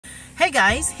Hey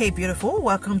guys, hey beautiful,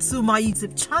 welcome to my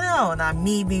YouTube channel. Now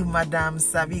me be Madam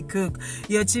Sabi Cook,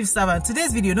 your chief servant.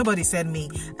 Today's video, nobody sent me.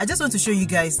 I just want to show you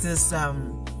guys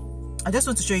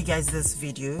this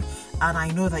video, and I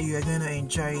know that you are going to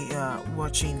enjoy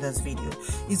watching this video.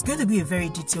 It's going to be a very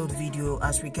detailed video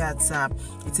as regards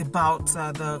it's about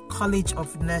the College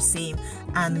of Nursing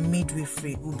and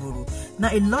Midwifery Uburu. Now,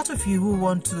 a lot of you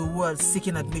who are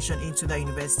seeking admission into the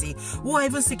university, who are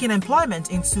even seeking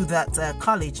employment into that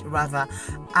college rather,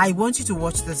 I want you to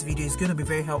watch this video. It's going to be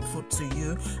very helpful to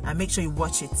you, and make sure you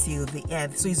watch it till the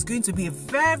end. So it's going to be a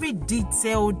very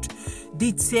detailed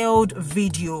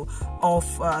video of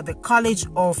the College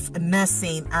of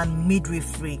Nursing and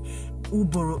Midwifery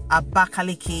Uburu,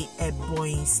 Abakaliki,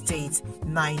 Ebonyi State,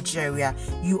 Nigeria.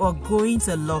 You are going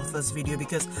to love this video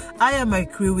because I and my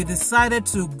crew, we decided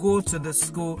to go to the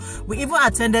school. We even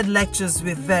attended lectures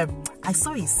with them. I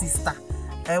saw his sister.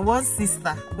 One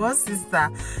sister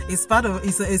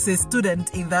is a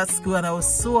student in that school, and I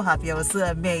was so happy. I was so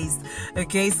amazed.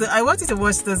 Okay, so I want you to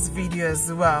watch this video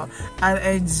as well and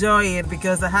enjoy it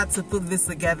because I had to put this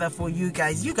together for you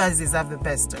guys. You guys deserve the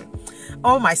best.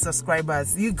 All my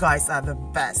subscribers, you guys are the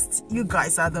best. You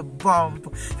guys are the bomb,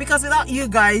 because without you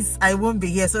guys I won't be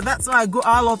here. So that's why I go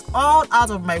all out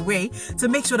of my way to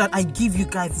make sure that I give you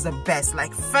guys the best,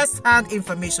 like first-hand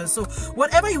information. So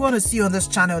whatever you want to see on this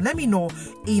channel, let me know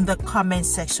in the comment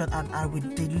section and I will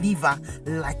deliver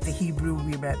like the Hebrew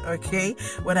women. Okay,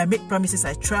 when I make promises,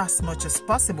 I try as much as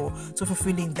possible to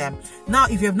fulfilling them. Now,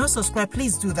 if you have not subscribed,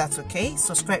 please do that. Okay,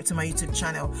 subscribe to my YouTube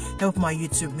channel, help my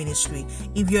YouTube ministry.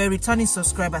 If you're a returning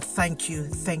subscriber, thank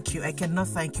you. I cannot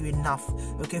thank you enough,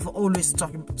 okay, for always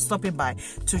stopping by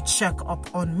to check up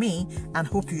on me, and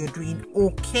hope you're doing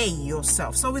okay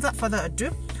yourself. So without further ado,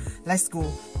 let's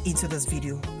go into this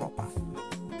video proper.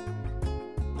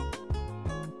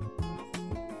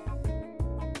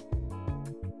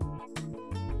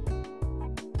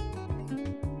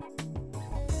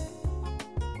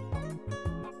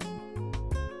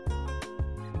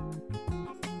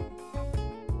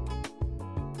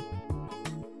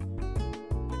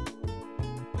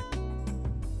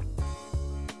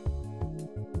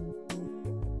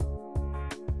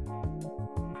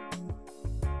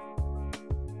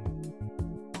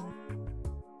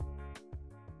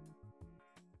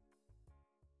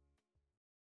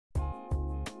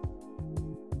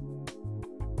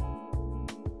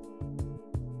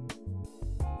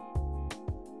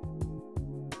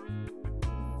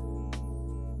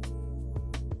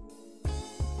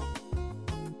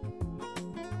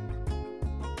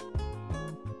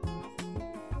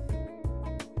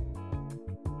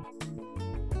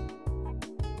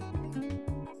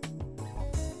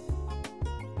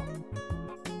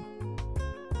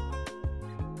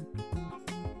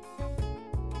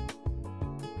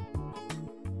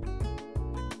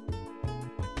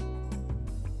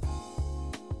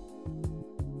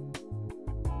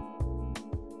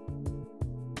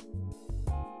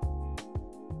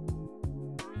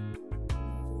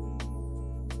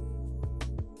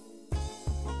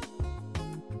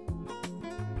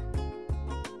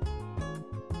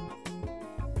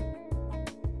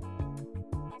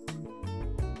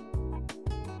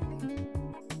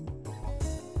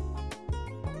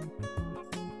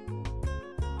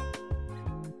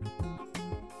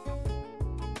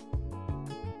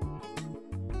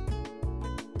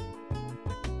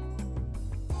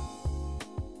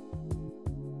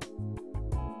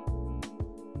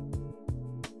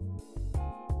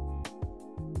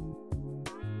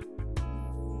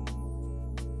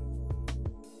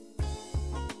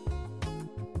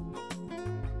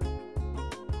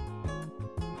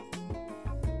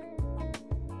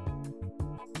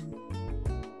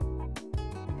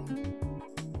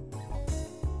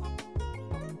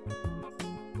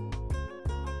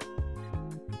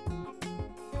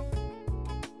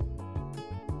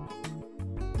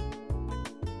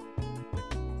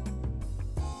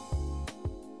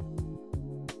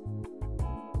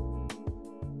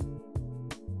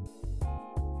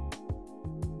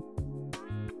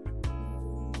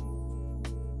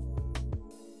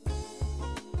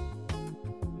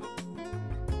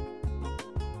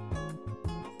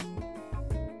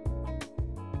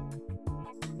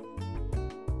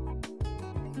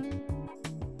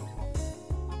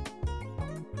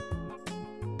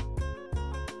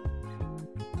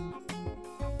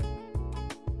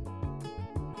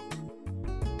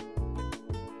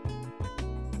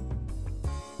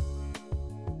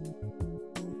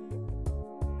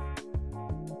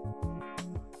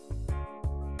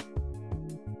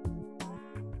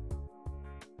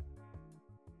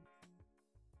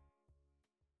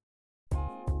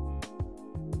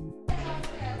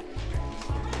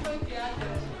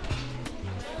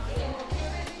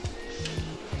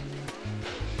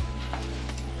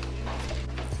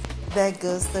 There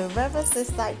goes the Reverend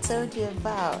sister I told you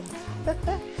about.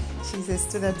 She's a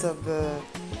student of the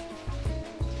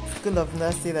School of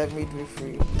Nursing and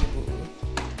Midwifery.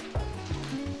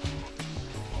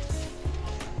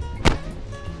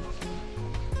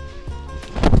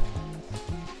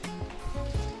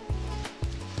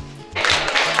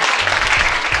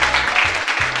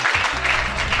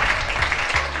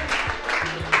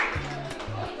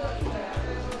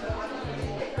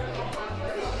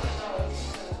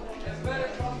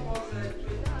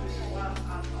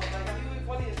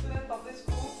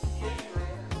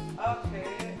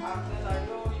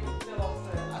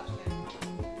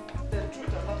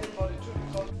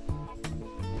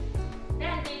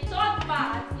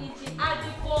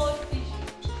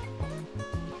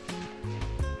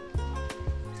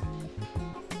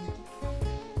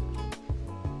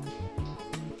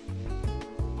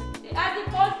 The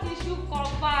adipose tissue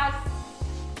covers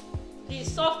the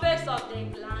surface of the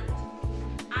gland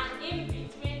and in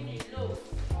between the lobes.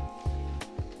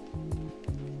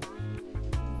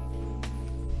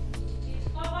 It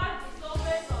covers the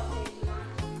surface of the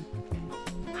gland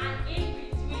and in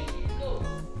between the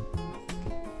lobes.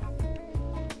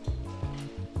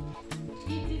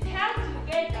 It is held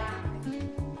together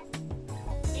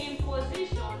in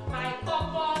position by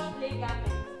corpus ligament.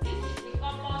 This is the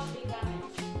corpus ligament.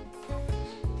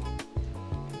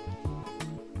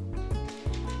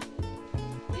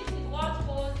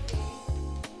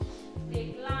 The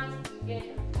glands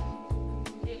together,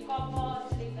 the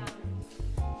corpus ligament.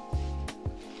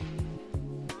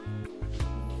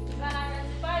 You can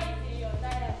identify it in your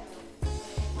diagram.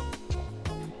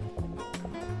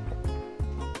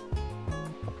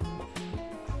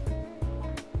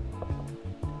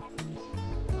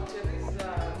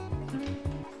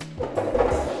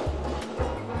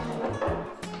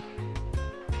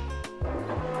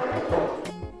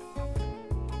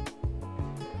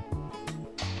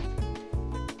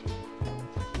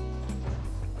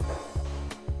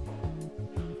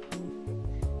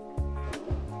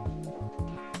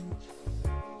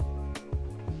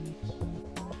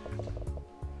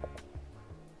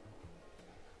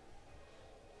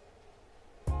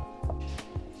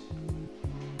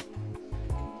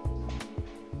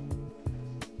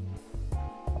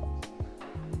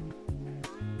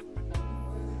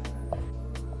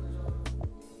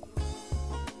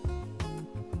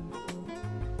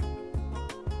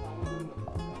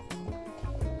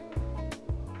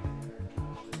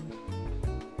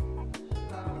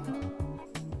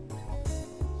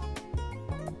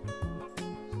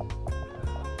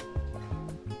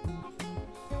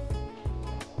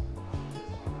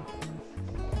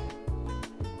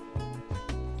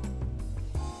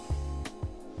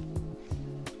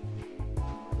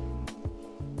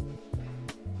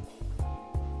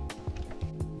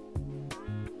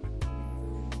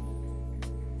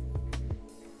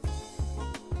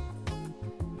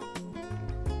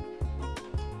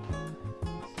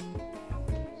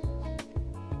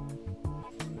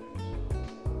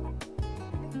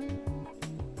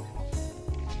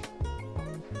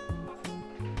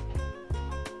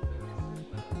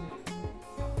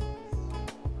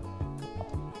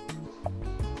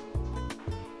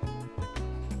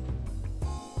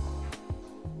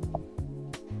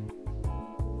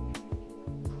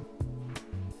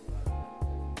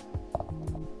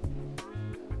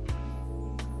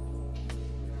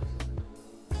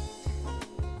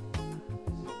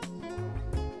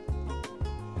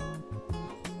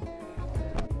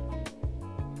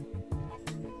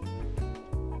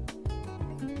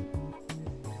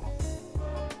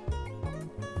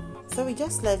 So we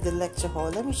just left the lecture hall.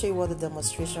 Let me show you what the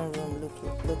demonstration room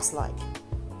looks like.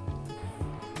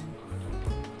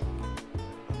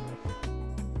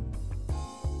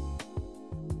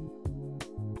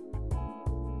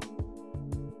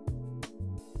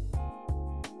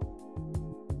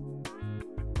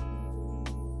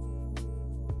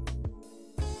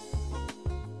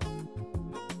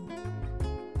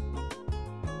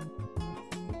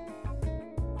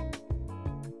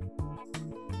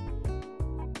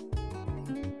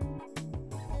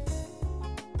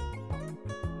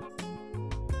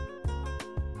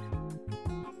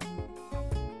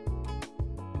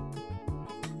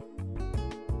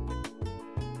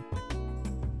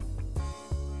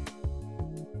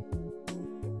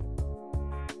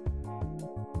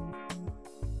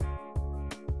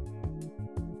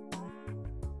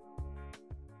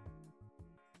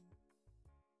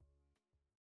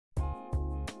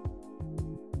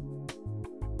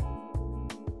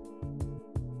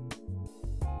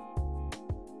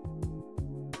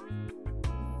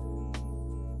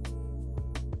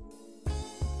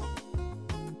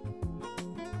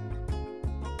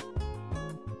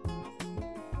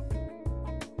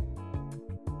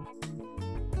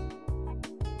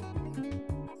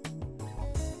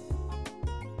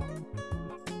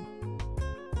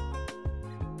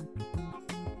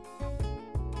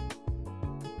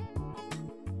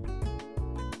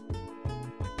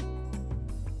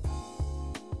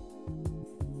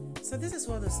 So this is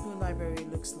what the school library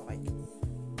looks like.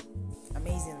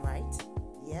 Amazing, right?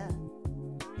 Yeah,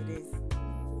 it is.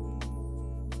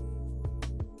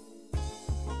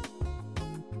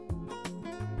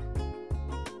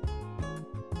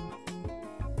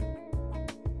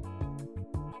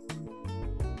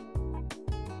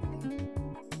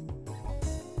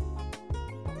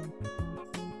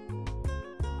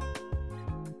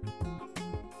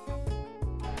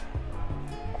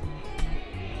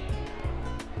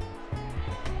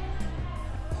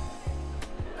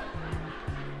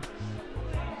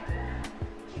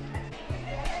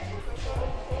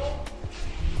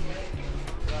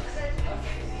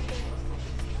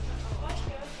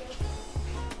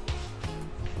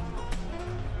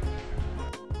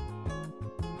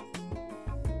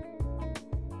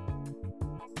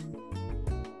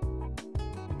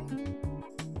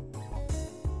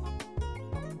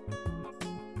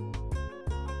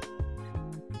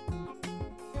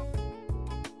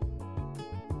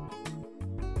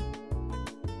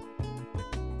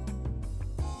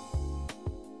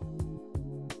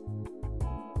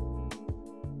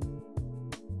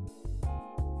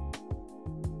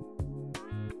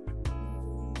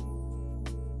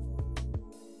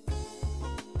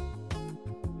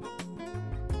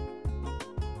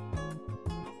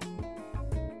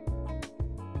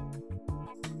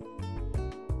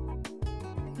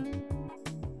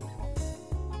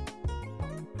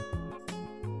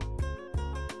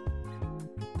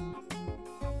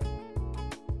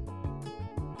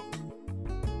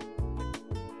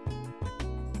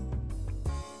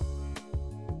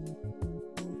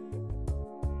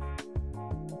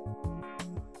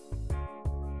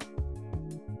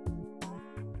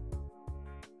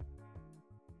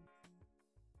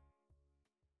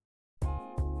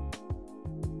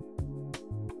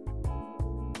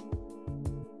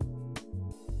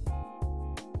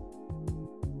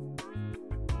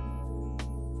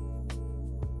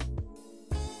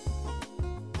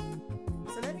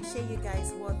 Show you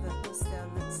guys what the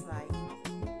hostel looks like.